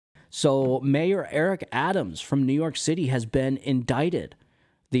So Mayor Eric Adams from New York City has been indicted.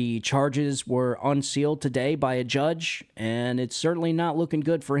 The charges were unsealed today by a judge, and it's certainly not looking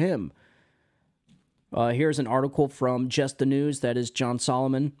good for him. Here's an article from Just the News, that is John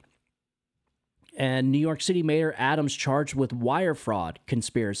Solomon. And New York City Mayor Adams charged with wire fraud,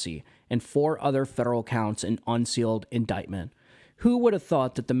 conspiracy, and 4 other federal counts in unsealed indictment. Who would have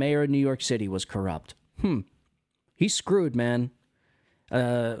thought that the mayor of New York City was corrupt? He's screwed, man.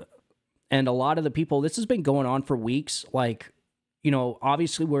 And a lot of the people, this has been going on for weeks. Like,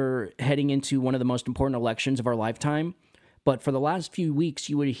 obviously we're heading into one of the most important elections of our lifetime. But for the last few weeks,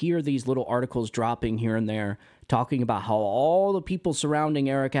 you would hear these little articles dropping here and there talking about how all the people surrounding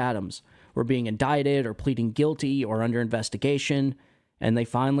Eric Adams were being indicted or pleading guilty or under investigation. And they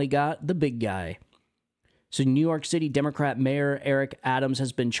finally got the big guy. So New York City Democrat Mayor Eric Adams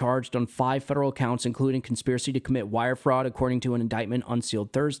has been charged on 5 federal counts, including conspiracy to commit wire fraud, according to an indictment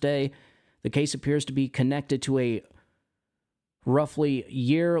unsealed Thursday. The case appears to be connected to a roughly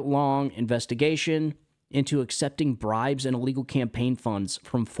year-long investigation into accepting bribes and illegal campaign funds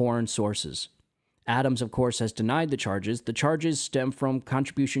from foreign sources. Adams, of course, has denied the charges. The charges stem from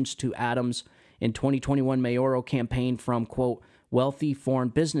contributions to Adams in 2021 mayoral campaign from, quote, wealthy foreign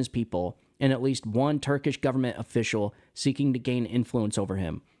business people and at least one Turkish government official seeking to gain influence over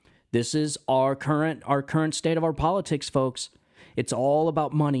him. This is our current state of our politics, folks. It's all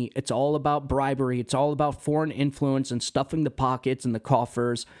about money. It's all about bribery. It's all about foreign influence and stuffing the pockets and the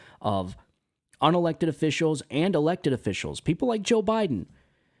coffers of unelected officials and elected officials. People like Joe Biden.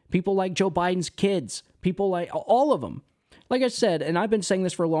 People like Joe Biden's kids. People like all of them. Like I said, and I've been saying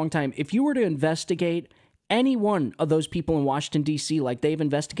this for a long time, if you were to investigate any one of those people in Washington, D.C., like they've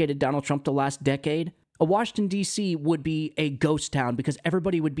investigated Donald Trump the last decade, Washington, D.C. would be a ghost town because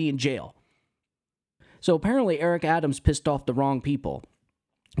everybody would be in jail. So apparently Eric Adams pissed off the wrong people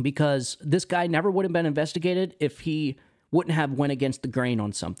because this guy never would have been investigated if he wouldn't have went against the grain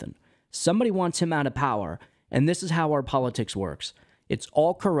on something. Somebody wants him out of power, and this is how our politics works. It's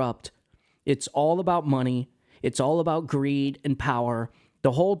all corrupt. It's all about money. It's all about greed and power.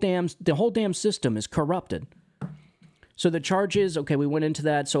 The whole damn system is corrupted. So the charges, okay, we went into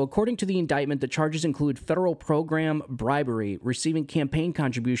that. So according to the indictment, the charges include federal program bribery, receiving campaign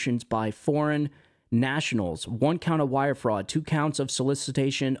contributions by foreign nationals, 1 count of wire fraud, 2 counts of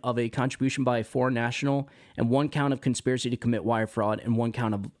solicitation of a contribution by a foreign national, and 1 count of conspiracy to commit wire fraud, and 1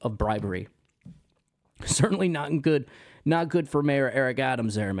 count of bribery. Certainly not good for Mayor Eric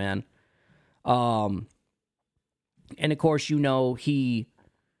Adams there, man. And of course, he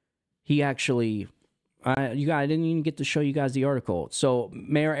actually, I didn't even get to show you guys the article. So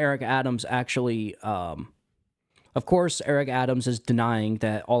Mayor Eric Adams actually, of course, Eric Adams is denying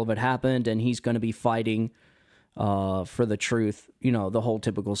that all of it happened, and he's going to be fighting for the truth, the whole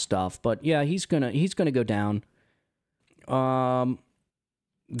typical stuff. But yeah, he's gonna go down.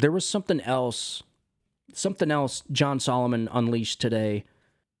 There was something else John Solomon unleashed today.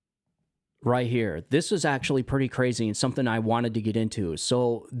 Right here. This is actually pretty crazy and something I wanted to get into.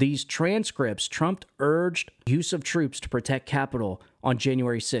 So these transcripts, Trump urged use of troops to protect Capitol on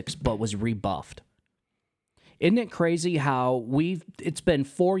January 6th, but was rebuffed. Isn't it crazy how it's been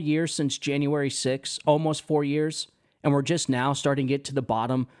 4 years since January 6th, almost 4 years, and we're just now starting to get to the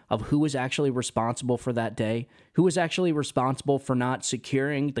bottom of who was actually responsible for that day, who was actually responsible for not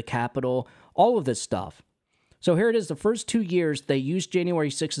securing the Capitol, all of this stuff. So here it is, the first 2 years, they used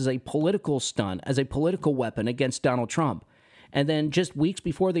January 6th as a political stunt, as a political weapon against Donald Trump. And then just weeks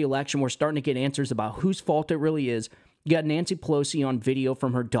before the election, we're starting to get answers about whose fault it really is. You got Nancy Pelosi on video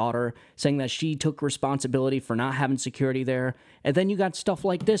from her daughter saying that she took responsibility for not having security there. And then you got stuff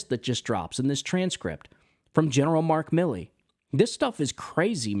like this that just drops in this transcript from General Mark Milley. This stuff is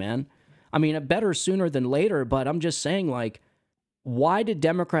crazy, man. I mean, it better sooner than later, but I'm just saying, like, why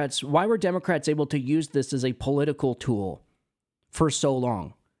were Democrats able to use this as a political tool for so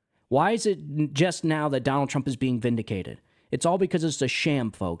long? Why is it just now that Donald Trump is being vindicated? It's all because it's a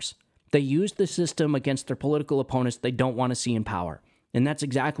sham, folks. They use the system against their political opponents they don't want to see in power. And that's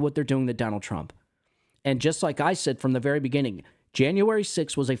exactly what they're doing to Donald Trump. And just like I said from the very beginning, January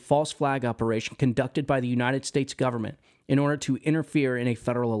 6th was a false flag operation conducted by the United States government in order to interfere in a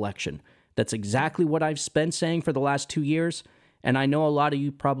federal election. That's exactly what I've been saying for the last 2 years. And I know a lot of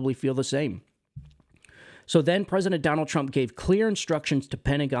you probably feel the same. So then President Donald Trump gave clear instructions to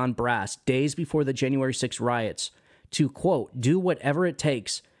Pentagon brass days before the January 6 riots to, quote, do whatever it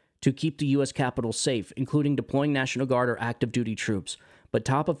takes to keep the U.S. Capitol safe, including deploying National Guard or active duty troops. But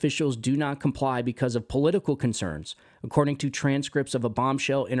top officials do not comply because of political concerns, according to transcripts of a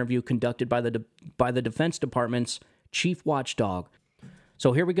bombshell interview conducted by the Defense Department's chief watchdog.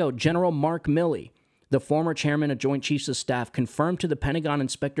 So here we go. General Mark Milley, the former chairman of Joint Chiefs of Staff, confirmed to the Pentagon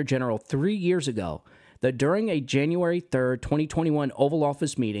Inspector General 3 years ago that during a January 3rd, 2021 Oval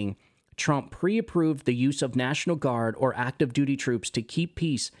Office meeting, Trump pre-approved the use of National Guard or active duty troops to keep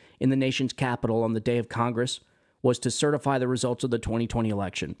peace in the nation's capital on the day of Congress was to certify the results of the 2020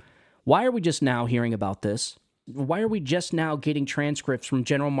 election. Why are we just now hearing about this? Why are we just now getting transcripts from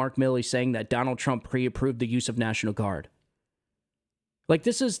General Mark Milley saying that Donald Trump pre-approved the use of National Guard? Like,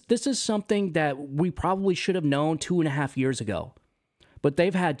 this is something that we probably should have known 2.5 years ago. But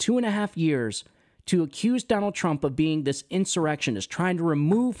they've had 2.5 years to accuse Donald Trump of being this insurrectionist, trying to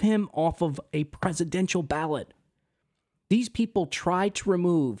remove him off of a presidential ballot. These people tried to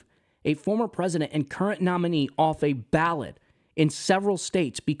remove a former president and current nominee off a ballot in several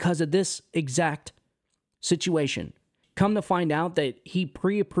states because of this exact situation. Come to find out that he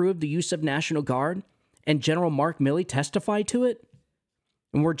pre-approved the use of National Guard and General Mark Milley testified to it.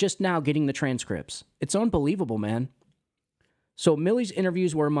 And we're just now getting the transcripts. It's unbelievable, man. So Milley's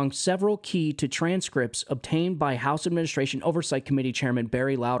interviews were among several key to transcripts obtained by House Administration Oversight Committee Chairman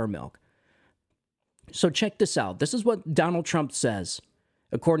Barry Loudermilk. So check this out. This is what Donald Trump says,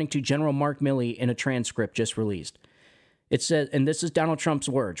 according to General Mark Milley in a transcript just released. It says, and this is Donald Trump's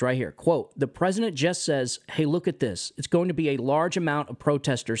words right here, quote, "The president just says, hey, look at this. It's going to be a large amount of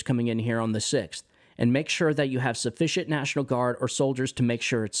protesters coming in here on the 6th, and make sure that you have sufficient National Guard or soldiers to make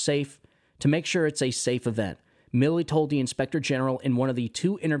sure it's safe, to make sure it's a safe event." Milley told the Inspector General in one of the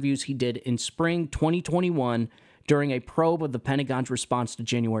 2 interviews he did in spring 2021 during a probe of the Pentagon's response to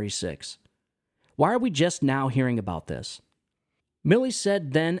January 6. Why are we just now hearing about this? Milley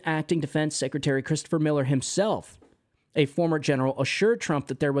said then Acting Defense Secretary Christopher Miller himself, a former general, assured Trump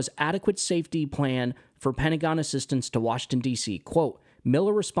that there was adequate safety plan for Pentagon assistance to Washington, D.C. Quote,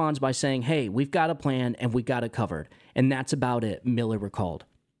 Miller responds by saying, hey, we've got a plan and we got it covered. And that's about it, Miller recalled.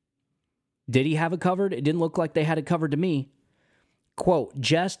 Did he have it covered? It didn't look like they had it covered to me. Quote,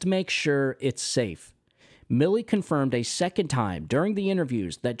 just make sure it's safe. Milley confirmed a second time during the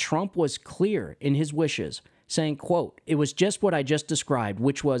interviews that Trump was clear in his wishes, saying, quote, it was just what I just described,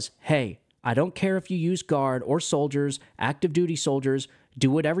 which was, hey, I don't care if you use Guard or soldiers, active duty soldiers, do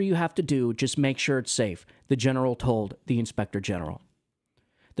whatever you have to do, just make sure it's safe, the general told the Inspector General.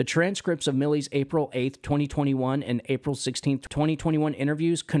 The transcripts of Milley's April 8th, 2021 and April 16th, 2021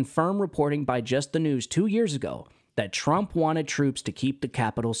 interviews confirm reporting by Just the News 2 years ago that Trump wanted troops to keep the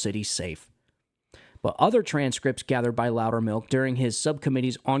capital city safe. But other transcripts gathered by Loudermilk during his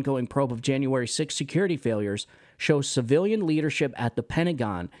subcommittee's ongoing probe of January 6 security failures show civilian leadership at the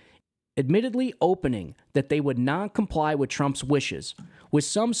Pentagon admittedly opening that they would not comply with Trump's wishes, with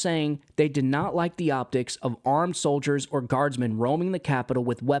some saying they did not like the optics of armed soldiers or guardsmen roaming the Capitol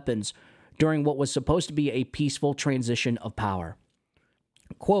with weapons during what was supposed to be a peaceful transition of power.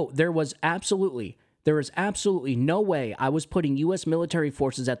 Quote, there is absolutely no way I was putting U.S. military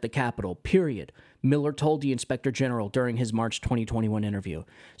forces at the Capitol, period, Miller told the Inspector General during his March 2021 interview.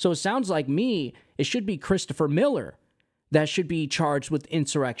 So it sounds like it should be Christopher Miller that should be charged with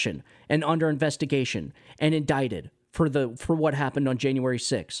insurrection and under investigation and indicted for what happened on January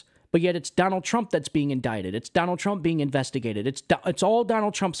 6th. But yet it's Donald Trump that's being indicted. It's Donald Trump being investigated. It's all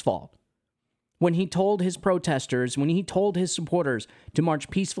Donald Trump's fault. When he told his protesters, when he told his supporters to march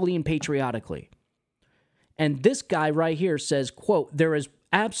peacefully and patriotically. And this guy right here says, quote, there is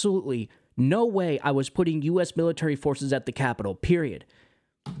absolutely no way I was putting U.S. military forces at the Capitol, period.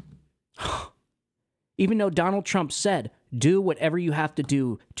 Even though Donald Trump said, do whatever you have to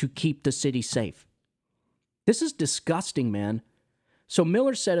do to keep the city safe. This is disgusting, man. So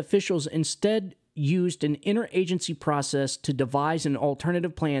Miller said officials instead used an interagency process to devise an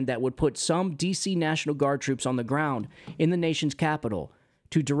alternative plan that would put some D.C. National Guard troops on the ground in the nation's capital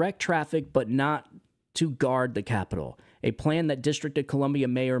to direct traffic but not to guard the Capitol, a plan that District of Columbia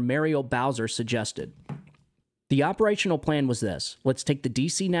Mayor Muriel Bowser suggested. The operational plan was this. Let's take the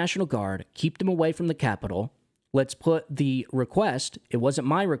D.C. National Guard, keep them away from the Capitol. Let's put the request, it wasn't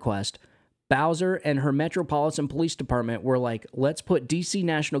my request, Bowser and her Metropolitan Police Department were like, let's put D.C.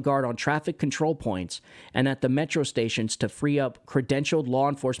 National Guard on traffic control points and at the metro stations to free up credentialed law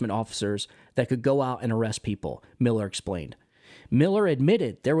enforcement officers that could go out and arrest people, Miller explained. Miller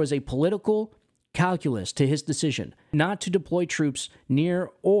admitted there was a political calculus to his decision not to deploy troops near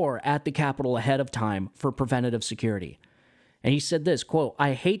or at the Capitol ahead of time for preventative security. And he said this, quote,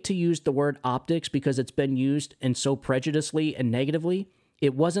 I hate to use the word optics because it's been used and so prejudiciously and negatively.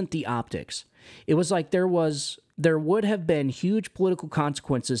 It wasn't the optics. It was like there would have been huge political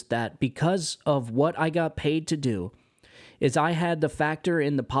consequences that because of what I got paid to do is I had to factor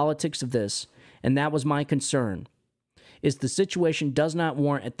in the politics of this, and that was my concern. is the situation does not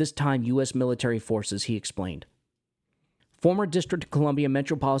warrant at this time U.S. military forces, he explained. Former District of Columbia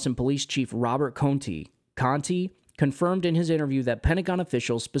Metropolitan Police Chief Robert Conti confirmed in his interview that Pentagon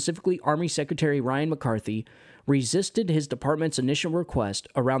officials, specifically Army Secretary Ryan McCarthy, resisted his department's initial request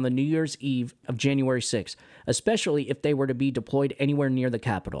around the New Year's Eve of January 6, especially if they were to be deployed anywhere near the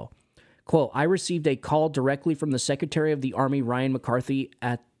Capitol. Quote, I received a call directly from the Secretary of the Army, Ryan McCarthy,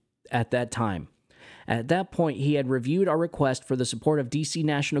 at that time. At that point, he had reviewed our request for the support of D.C.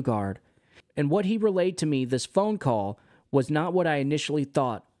 National Guard, and what he relayed to me, this phone call, was not what I initially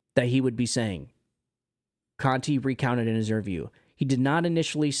thought that he would be saying. Conti recounted in his interview. He did not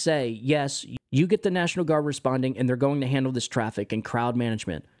initially say, yes, you get the National Guard responding and they're going to handle this traffic and crowd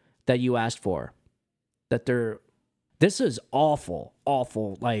management that you asked for. This is awful,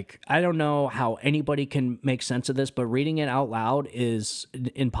 awful. Like, I don't know how anybody can make sense of this, but reading it out loud is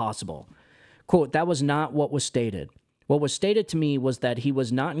impossible. Quote, that was not what was stated. What was stated to me was that he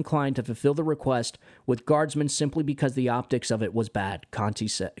was not inclined to fulfill the request with guardsmen simply because the optics of it was bad,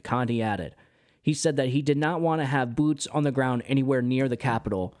 Conti added. He said that he did not want to have boots on the ground anywhere near the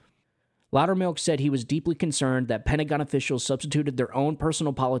Capitol. Loudermilk said he was deeply concerned that Pentagon officials substituted their own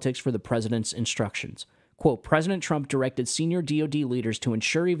personal politics for the president's instructions. Quote, President Trump directed senior DoD leaders to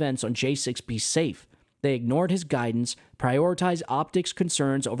ensure events on J6 be safe. They ignored his guidance, prioritized optics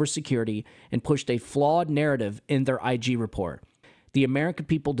concerns over security, and pushed a flawed narrative in their IG report. The American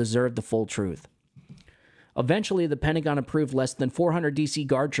people deserve the full truth. Eventually, the Pentagon approved less than 400 D.C.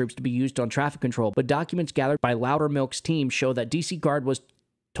 Guard troops to be used on traffic control, but documents gathered by Loudermilk's team show that D.C. Guard was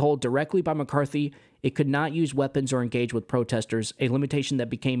told directly by McCarthy it could not use weapons or engage with protesters, a limitation that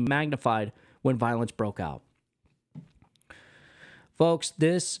became magnified when violence broke out. Folks,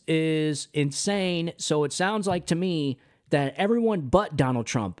 this is insane. So it sounds like to me that everyone but Donald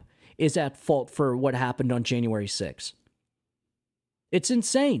Trump is at fault for what happened on January 6th. It's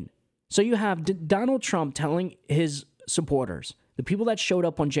insane. So you have Donald Trump telling his supporters, the people that showed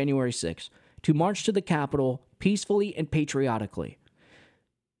up on January 6th, to march to the Capitol peacefully and patriotically.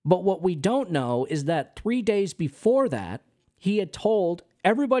 But what we don't know is that 3 days before that, he had told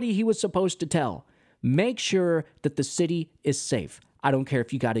everybody he was supposed to tell, make sure that the city is safe. I don't care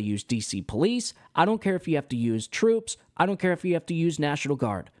if you got to use DC police. I don't care if you have to use troops. I don't care if you have to use National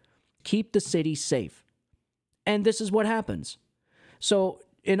Guard. Keep the city safe. And this is what happens. So,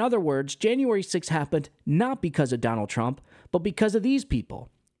 in other words, January 6th happened not because of Donald Trump, but because of these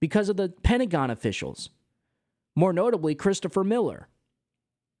people, because of the Pentagon officials. More notably, Christopher Miller,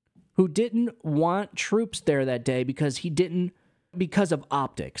 who didn't want troops there that day because of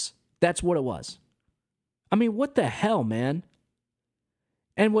optics. That's what it was. I mean, what the hell, man?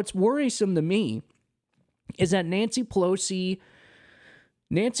 And what's worrisome to me is that Nancy Pelosi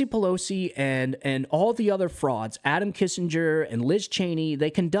and all the other frauds, Adam Kinzinger and Liz Cheney, they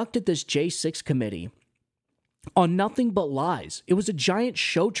conducted this J6 committee on nothing but lies. It was a giant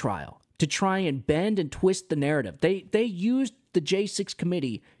show trial to try and bend and twist the narrative. They used the J6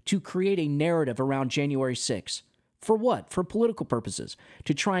 committee to create a narrative around January 6th. For what? For political purposes.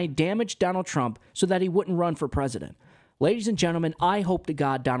 To try and damage Donald Trump so that he wouldn't run for president. Ladies and gentlemen, I hope to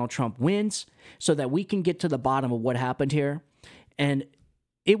God Donald Trump wins so that we can get to the bottom of what happened here. And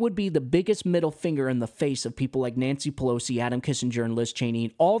it would be the biggest middle finger in the face of people like Nancy Pelosi, Adam Kinzinger, and Liz Cheney,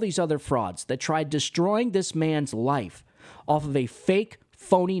 and all these other frauds that tried destroying this man's life off of a fake,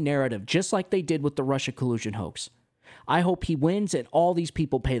 phony narrative, just like they did with the Russia collusion hoax. I hope he wins and all these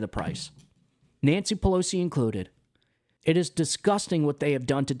people pay the price. Nancy Pelosi included. It is disgusting what they have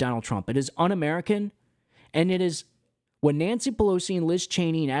done to Donald Trump. It is un-American, and it is what Nancy Pelosi and Liz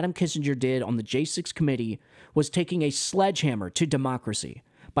Cheney and Adam Kinzinger did on the J6 committee was taking a sledgehammer to democracy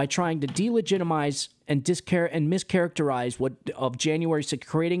by trying to delegitimize and mischaracterize what of January 6th,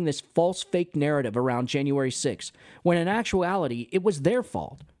 creating this false fake narrative around January 6th, when in actuality, it was their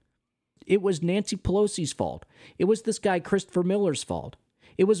fault. It was Nancy Pelosi's fault. It was this guy Christopher Miller's fault.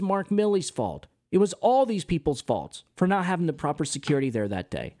 It was Mark Milley's fault. It was all these people's faults for not having the proper security there that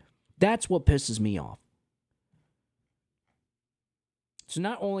day. That's what pisses me off. So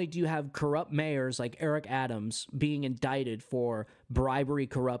not only do you have corrupt mayors like Eric Adams being indicted for bribery,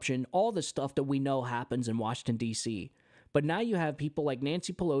 corruption, all the stuff that we know happens in Washington, D.C., but now you have people like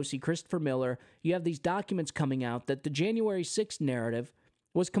Nancy Pelosi, Christopher Miller, you have these documents coming out that the January 6th narrative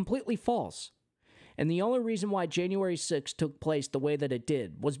was completely false. And the only reason why January 6th took place the way that it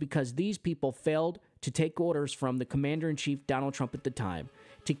did was because these people failed to take orders from the Commander-in-Chief, Donald Trump at the time,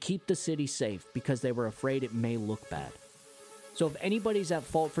 to keep the city safe because they were afraid it may look bad. So if anybody's at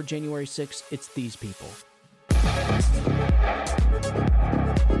fault for January 6th, it's these people.